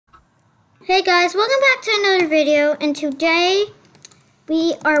Hey guys, welcome back to another video, and today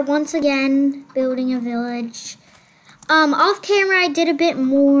we are once again building a village. Off camera I did a bit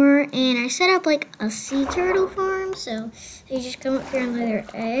more and I set up like a sea turtle farm, so they just come up here and lay their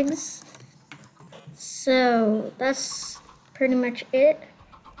eggs. So that's pretty much it.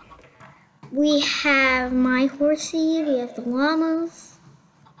 We have my horsey, we have the llamas,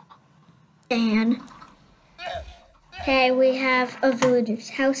 and okay, we have a villager's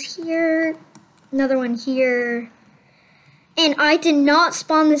house here, another one here, and I did not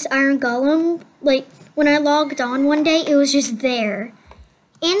spawn this iron golem. Like, when I logged on one day, it was just there.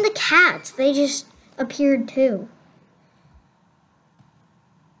 And the cats, they just appeared too.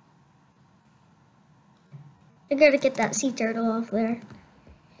 I gotta get that sea turtle off there.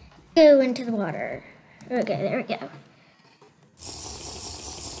 Go into the water. Okay, there we go.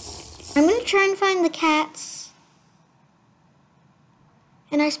 I'm gonna try and find the cats.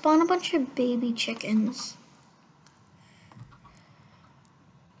 And I spawn a bunch of baby chickens.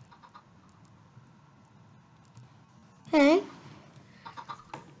 Okay.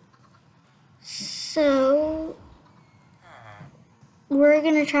 So we're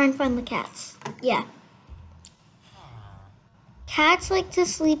gonna try and find the cats. Yeah. Cats like to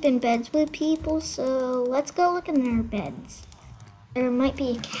sleep in beds with people, so let's go look in their beds. There might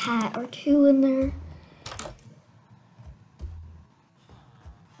be a cat or two in there.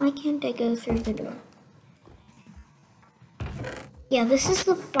 Why can't I go through the door? Yeah, this is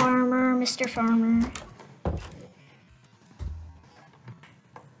the farmer, Mr. Farmer.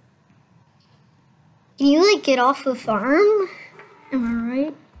 Can you like get off the farm? Am I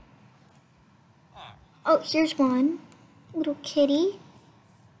right? Oh, here's one. Little kitty.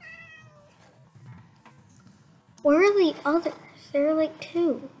 Where are the others? There are like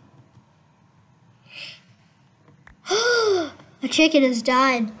two. A chicken has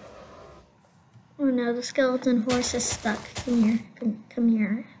died. Oh no, the skeleton horse is stuck. Come here. Come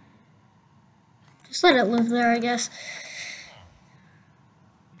here. Just let it live there, I guess.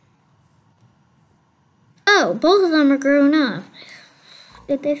 Oh, both of them are grown up.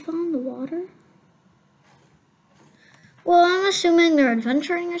 Did they fall in the water? Well, I'm assuming they're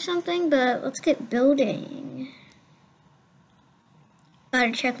adventuring or something, but let's get building.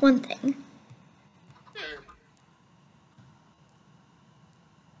 Gotta check one thing.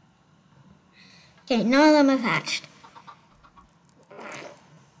 Okay, none of them have hatched.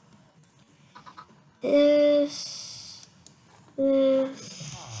 This,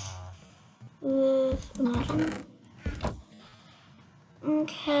 imagine.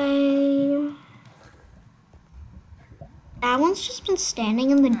 Okay. That one's just been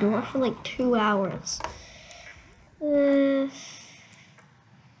standing in the door for like 2 hours.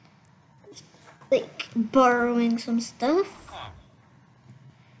 Like borrowing some stuff.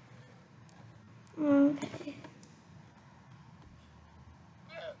 Okay.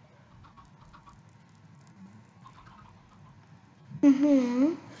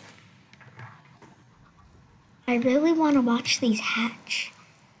 I really want to watch these hatch.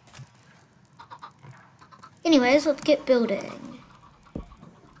 Anyways, let's get building.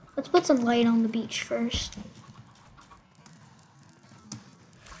 Let's put some light on the beach first.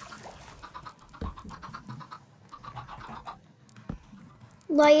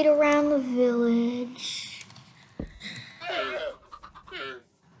 Light around the village.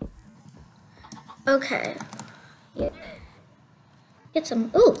 Okay. Yeah. Get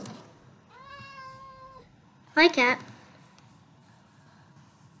some. Ooh. Hi, cat.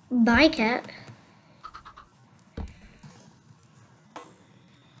 Bye, cat.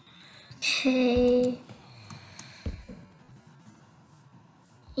 Okay.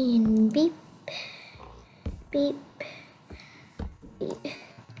 And beep. Beep. Beep.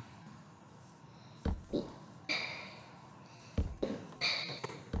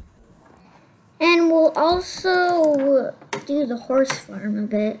 And we'll also do the horse farm a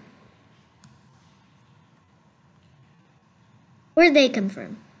bit. Where'd they come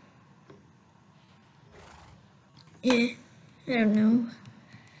from? I don't know.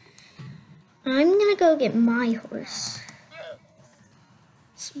 I'm gonna go get my horse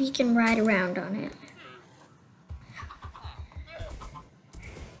so we can ride around on it.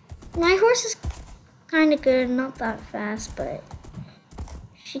 My horse is kind of good, not that fast, but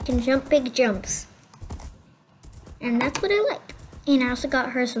she can jump big jumps. And that's what I like. And I also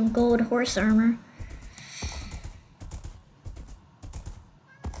got her some gold horse armor.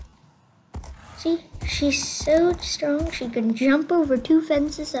 See, she's so strong, she can jump over 2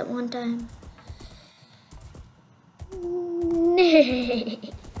 fences at one time.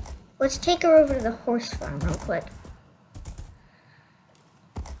 Let's take her over to the horse farm real quick.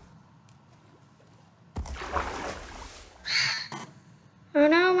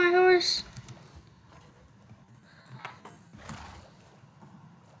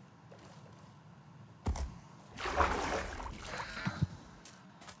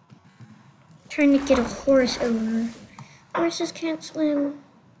 Trying to get a horse over. Horses can't swim.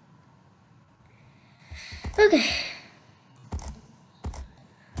 Okay.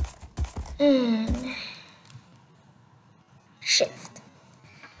 And shift.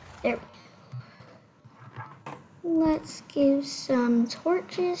 There we go. Let's give some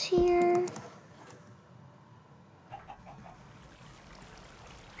torches here.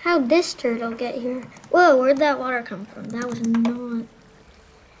 How'd this turtle get here? Whoa, where'd that water come from? That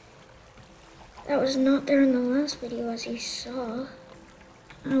was not there in the last video, as you saw.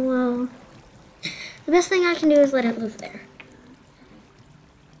 Oh well. The best thing I can do is let it live there.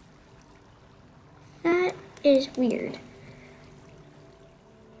 That is weird.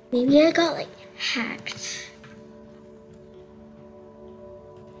 Maybe I got like hacked.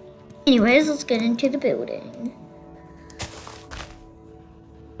 Anyways, let's get into the building.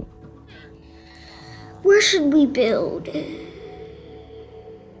 Where should we build?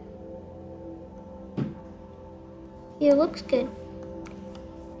 Yeah, it looks good.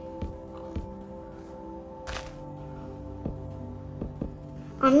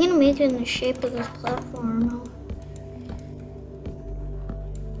 I'm gonna make it in the shape of this platform.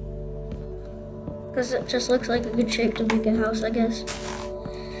 Because it just looks like a good shape to make a house, I guess.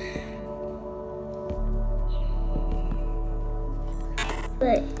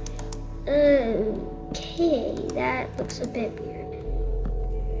 But, okay, that looks a bit weird.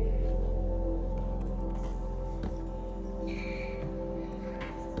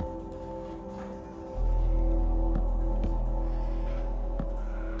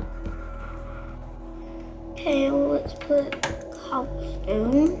 Okay, well, let's put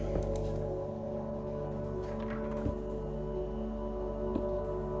cobblestone.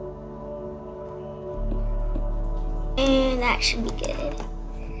 And that should be good.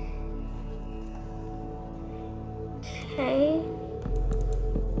 Okay.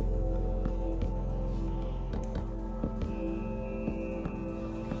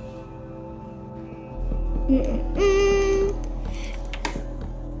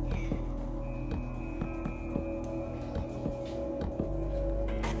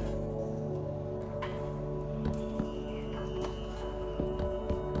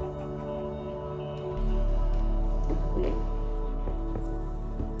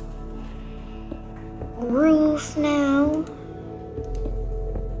 Roof now.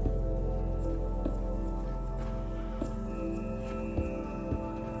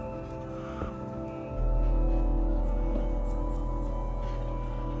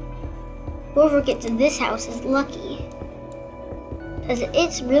 Whoever gets in this house is lucky, because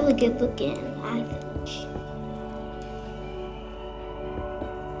it's really good looking, I think.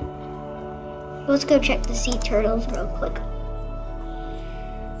 Let's go check the sea turtles real quick.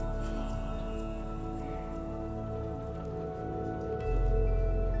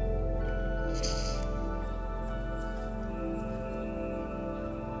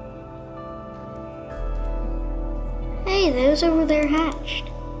 Hey, those over there hatched.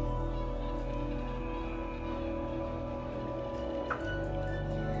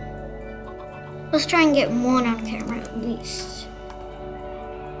 Let's try and get one on camera at least.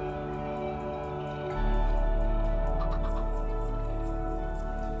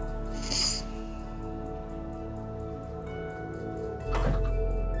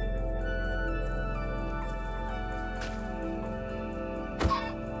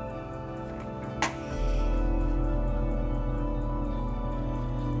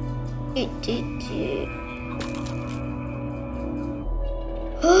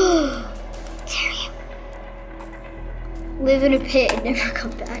 Live in a pit and never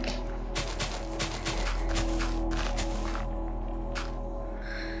come back.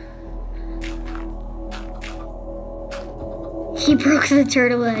 He broke the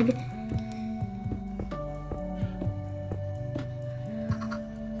turtle egg.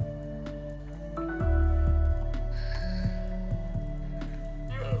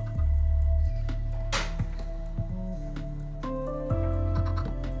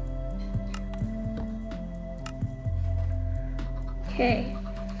 Okay.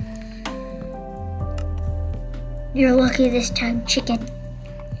 You're lucky this time, chicken.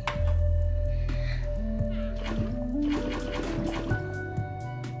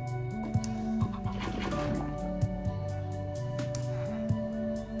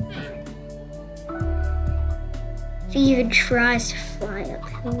 If he even tries to fly up,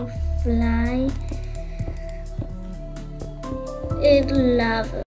 he'll fly in lava.